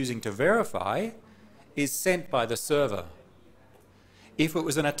client is using to verify is sent by the server. If it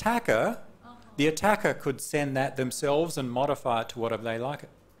was an attacker, the attacker could send that themselves and modify it to whatever they like it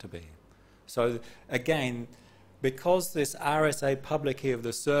to be. So again, because this RSA public key of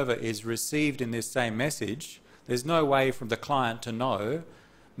the server is received in this same message, there's no way from the client to know,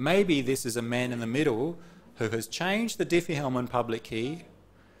 maybe this is a man in the middle who has changed the Diffie-Hellman public key,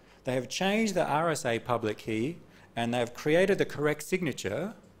 they have changed the RSA public key, and they've created the correct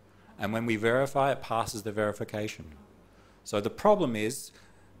signature, and when we verify, it passes the verification. So the problem is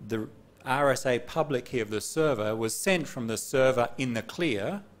the RSA public key of the server was sent from the server in the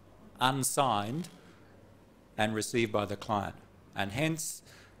clear, unsigned, and received by the client. And hence,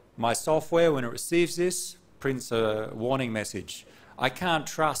 my software, when it receives this, prints a warning message. I can't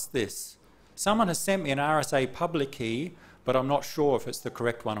trust this. Someone has sent me an RSA public key, but I'm not sure if it's the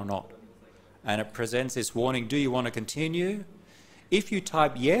correct one or not. And it presents this warning, do you want to continue? If you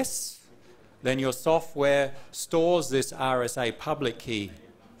type yes, then your software stores this RSA public key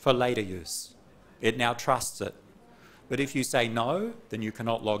for later use. It now trusts it. But if you say no, then you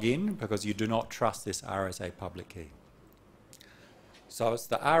cannot log in because you do not trust this RSA public key. So it's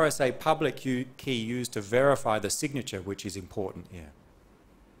the RSA public key used to verify the signature which is important here.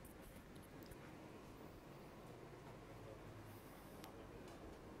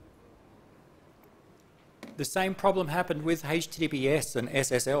 The same problem happened with HTTPS and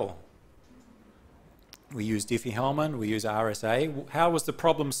SSL. We use Diffie-Hellman, we use RSA. How was the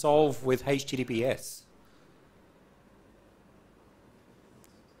problem solved with HTTPS?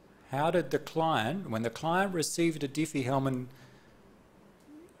 How did the client, when the client received a Diffie-Hellman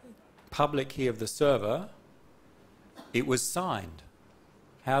public key of the server, it was signed.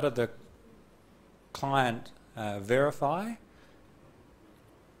 How did the client verify?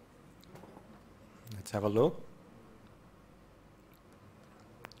 Let's have a look.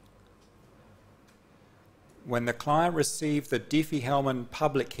 When the client received the Diffie-Hellman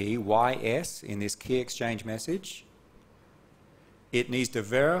public key, YS, in this key exchange message, it needs to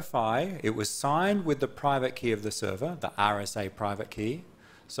verify it was signed with the private key of the server, the RSA private key.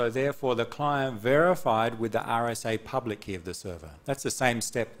 So therefore the client verified with the RSA public key of the server. That's the same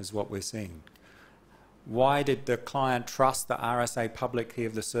step as what we're seeing. Why did the client trust the RSA public key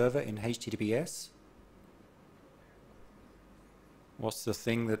of the server in HTTPS? What's the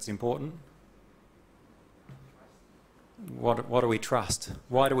thing that's important? What do we trust?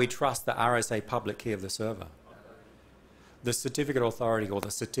 Why do we trust the RSA public key of the server? The certificate authority, or the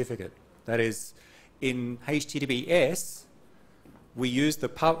certificate. That is, in HTTPS, we use the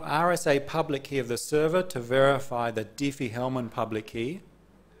RSA public key of the server to verify the Diffie-Hellman public key.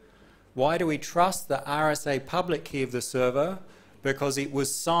 Why do we trust the RSA public key of the server? Because it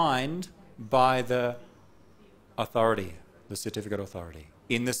was signed by the authority, the certificate authority,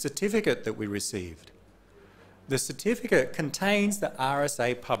 in the certificate that we received. The certificate contains the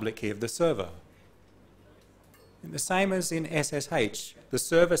RSA public key of the server. And the same as in SSH, the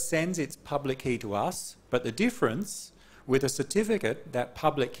server sends its public key to us, but the difference with a certificate, that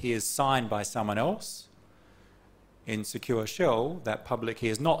public key is signed by someone else. In Secure Shell, that public key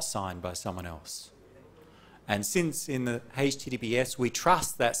is not signed by someone else. And since in the HTTPS we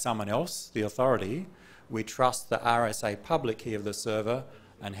trust that someone else, the authority, we trust the RSA public key of the server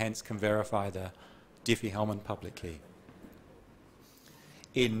and hence can verify the Diffie-Hellman public key.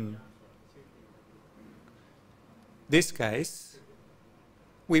 In this case,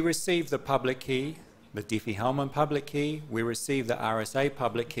 we receive the public key, the Diffie-Hellman public key, we receive the RSA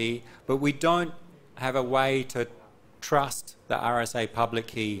public key, but we don't have a way to trust the RSA public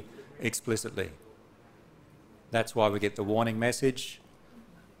key explicitly. That's why we get the warning message,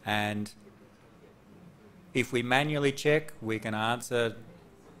 and if we manually check, we can answer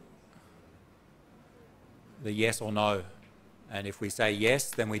the yes or no, and if we say yes,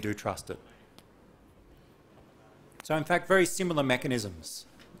 then we do trust it. So in fact, very similar mechanisms,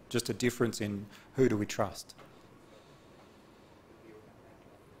 just a difference in who do we trust.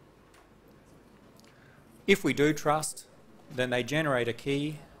 If we do trust, then they generate a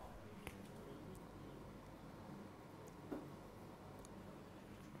key.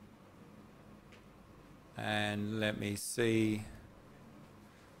 And let me see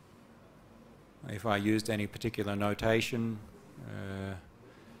if I used any particular notation.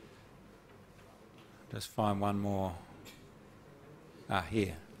 Just find one more.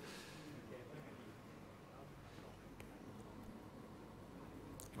 Here.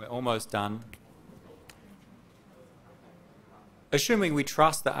 We're almost done. Assuming we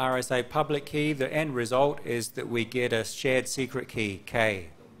trust the RSA public key, the end result is that we get a shared secret key, K,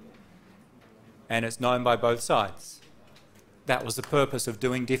 and it's known by both sides. That was the purpose of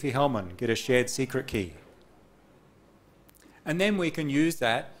doing Diffie-Hellman, get a shared secret key. And then we can use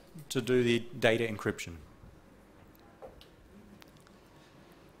that to do the data encryption.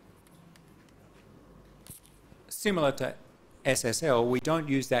 Similar to SSL, we don't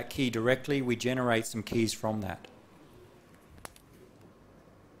use that key directly, we generate some keys from that.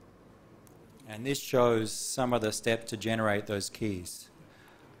 And this shows some of the steps to generate those keys.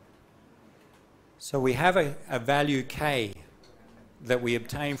 So we have a value K that we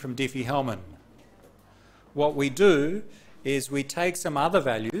obtain from Diffie-Hellman. What we do is we take some other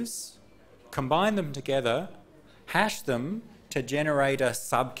values, combine them together, hash them to generate a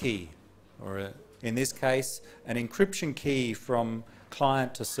subkey, or in this case, an encryption key from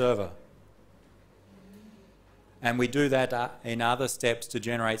client to server. And we do that in other steps to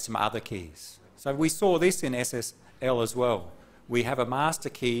generate some other keys. So we saw this in SSL as well. We have a master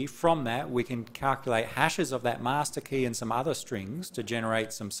key. From that, we can calculate hashes of that master key and some other strings to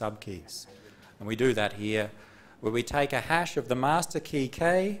generate some subkeys. And we do that here, where we take a hash of the master key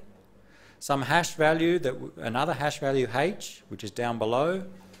K, some hash value, another hash value H, which is down below,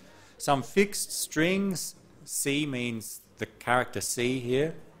 some fixed strings, C means the character C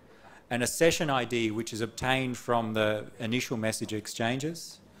here, and a session ID, which is obtained from the initial message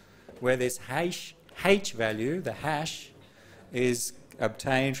exchanges, where this H value, the hash, is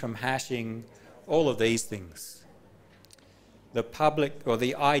obtained from hashing all of these things. The public, or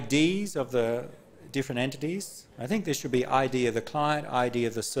the IDs of the different entities. I think there should be ID of the client, ID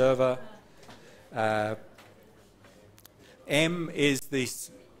of the server. M is the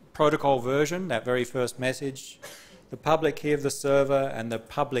protocol version, that very first message. The public key of the server, and the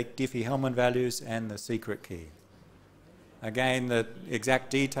public Diffie-Hellman values, and the secret key. Again, the exact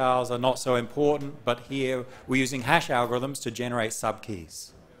details are not so important, but here we're using hash algorithms to generate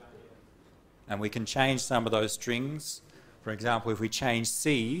subkeys. And we can change some of those strings. For example, if we change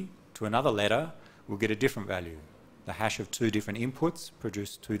C to another letter, we'll get a different value. The hash of two different inputs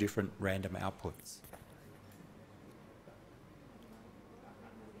produce two different random outputs.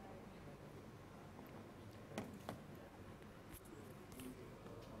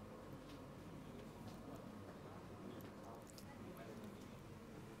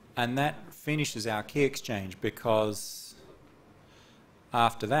 And that finishes our key exchange, because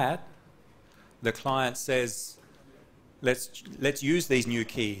after that, the client says, let's use these new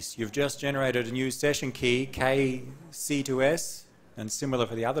keys. You've just generated a new session key, K, C to S, and similar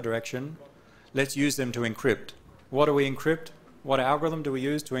for the other direction. Let's use them to encrypt. What do we encrypt? What algorithm do we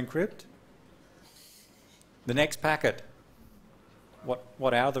use to encrypt? The next packet.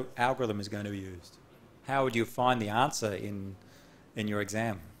 What algorithm is going to be used? How would you find the answer in your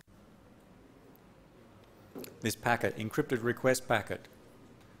exam? This packet, encrypted request packet.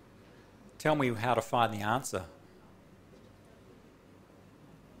 Tell me how to find the answer.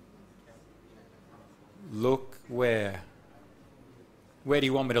 Look where? Where do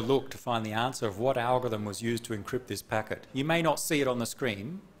you want me to look to find the answer of what algorithm was used to encrypt this packet? You may not see it on the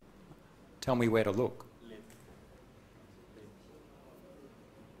screen. Tell me where to look.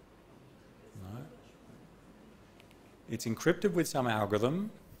 No. It's encrypted with some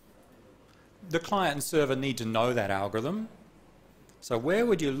algorithm. The client and server need to know that algorithm. So where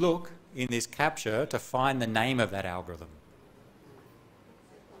would you look in this capture to find the name of that algorithm?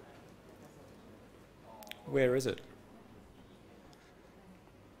 Where is it?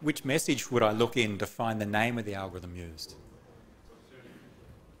 Which message would I look in to find the name of the algorithm used?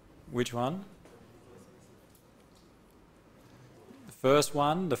 Which one? The first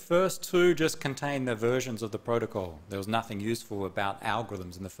one. The first two just contain the versions of the protocol. There was nothing useful about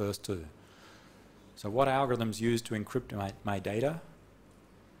algorithms in the first two. So what algorithms used to encrypt my data?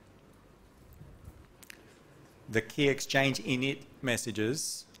 The key exchange init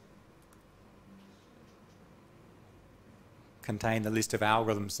messages contain the list of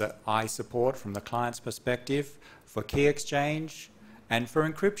algorithms that I support from the client's perspective for key exchange and for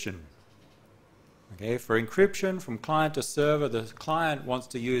encryption. Okay, for encryption from client to server, the client wants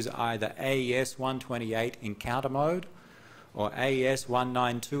to use either AES 128 in counter mode or AES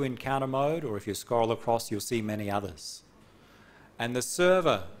 192 in counter mode, or if you scroll across you'll see many others. And the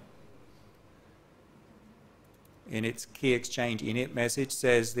server in its key exchange init message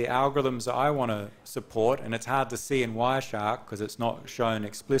says the algorithms I want to support, and it's hard to see in Wireshark because it's not shown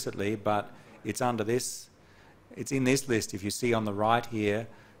explicitly, but it's under this, it's in this list. If you see on the right here,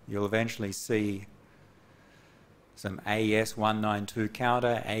 you'll eventually see some AES 192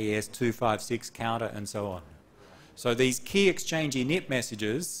 counter, AES 256 counter, and so on. So these key exchange init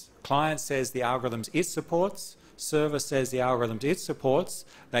messages, client says the algorithms it supports, server says the algorithms it supports.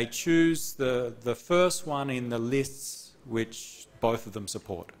 They choose the first one in the lists which both of them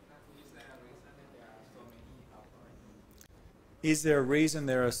support. Is there a reason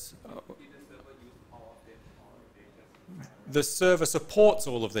there are... The server supports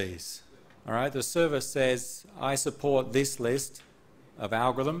all of these. All right, the server says, I support this list of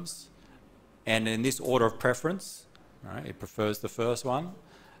algorithms, and in this order of preference. All right, it prefers the first one,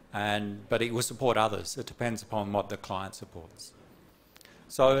 but it will support others. It depends upon what the client supports.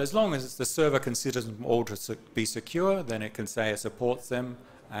 So as long as the server considers them all to be secure, then it can say it supports them,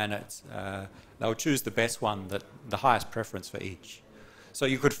 and they'll choose the best one, the highest preference for each. So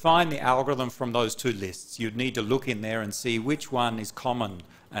you could find the algorithm from those two lists. You'd need to look in there and see which one is common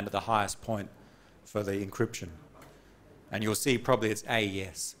and at the highest point for the encryption. And you'll see probably it's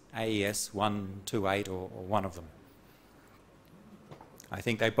AES 128 or one of them. I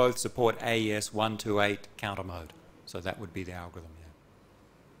think they both support AES 128 counter mode. So that would be the algorithm, yeah.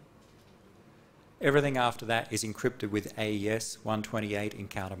 Everything after that is encrypted with AES 128 in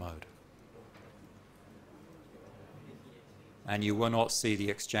counter mode. And you will not see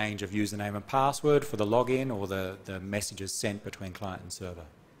the exchange of username and password for the login or the messages sent between client and server.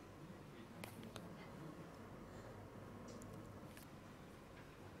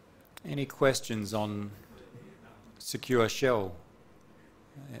 Any questions on secure shell,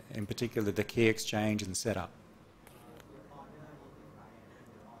 in particular the key exchange and setup?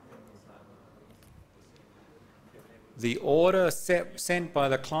 The order sent by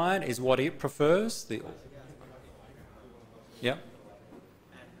the client is what it prefers. Yep.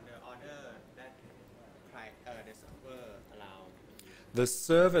 The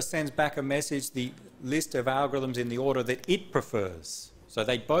server sends back a message, the list of algorithms in the order that it prefers. So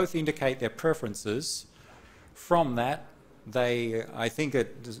they both indicate their preferences. From that, I think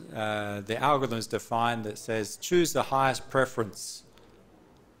the algorithm is defined that says choose the highest preference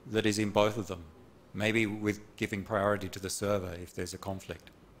that is in both of them, maybe with giving priority to the server if there's a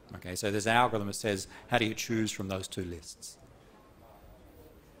conflict. Okay, so there's an algorithm that says how do you choose from those two lists.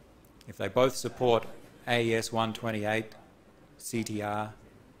 If they both support AES 128 CTR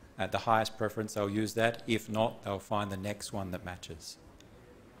at the highest preference, they'll use that. If not, they'll find the next one that matches.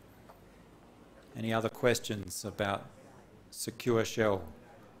 Any other questions about secure shell?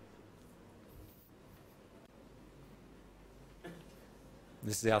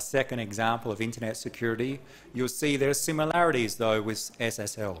 This is our second example of internet security. You'll see there are similarities though with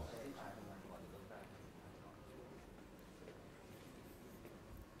SSL.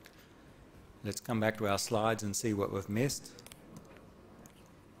 Let's come back to our slides and see what we've missed.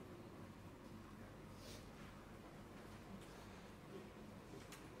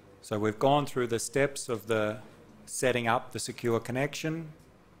 So we've gone through the steps of the setting up the secure connection,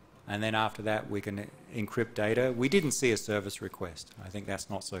 and then after that we can encrypt data. We didn't see a service request. I think that's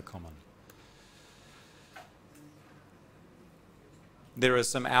not so common. There are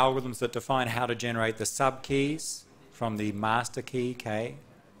some algorithms that define how to generate the subkeys from the master key, K.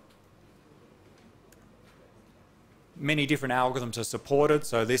 Many different algorithms are supported,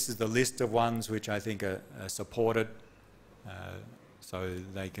 so this is the list of ones which I think are supported. So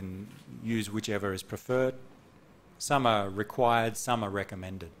they can use whichever is preferred. Some are required, some are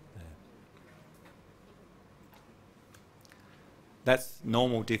recommended. That's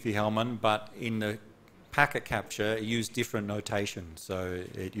normal Diffie-Hellman, but in the packet capture it used different notation, so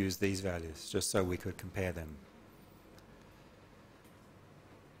it used these values just so we could compare them.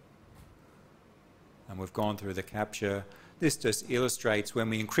 And we've gone through the capture. This just illustrates when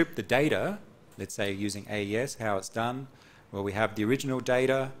we encrypt the data, let's say using AES, how it's done. Well, we have the original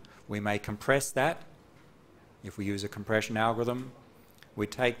data, we may compress that if we use a compression algorithm. We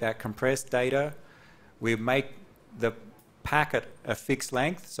take that compressed data, we make the packet a fixed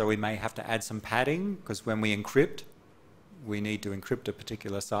length, so we may have to add some padding because when we encrypt, we need to encrypt a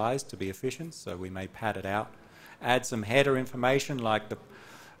particular size to be efficient, so we may pad it out. Add some header information like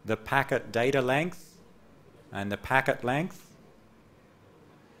the packet data length and the packet length.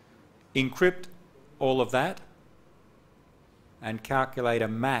 Encrypt all of that and calculate a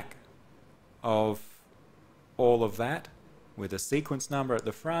MAC of all of that with a sequence number at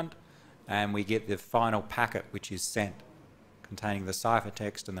the front, and we get the final packet which is sent containing the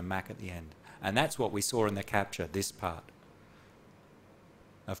ciphertext and the MAC at the end. And that's what we saw in the capture, this part.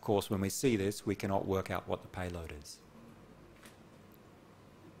 Of course, when we see this, we cannot work out what the payload is.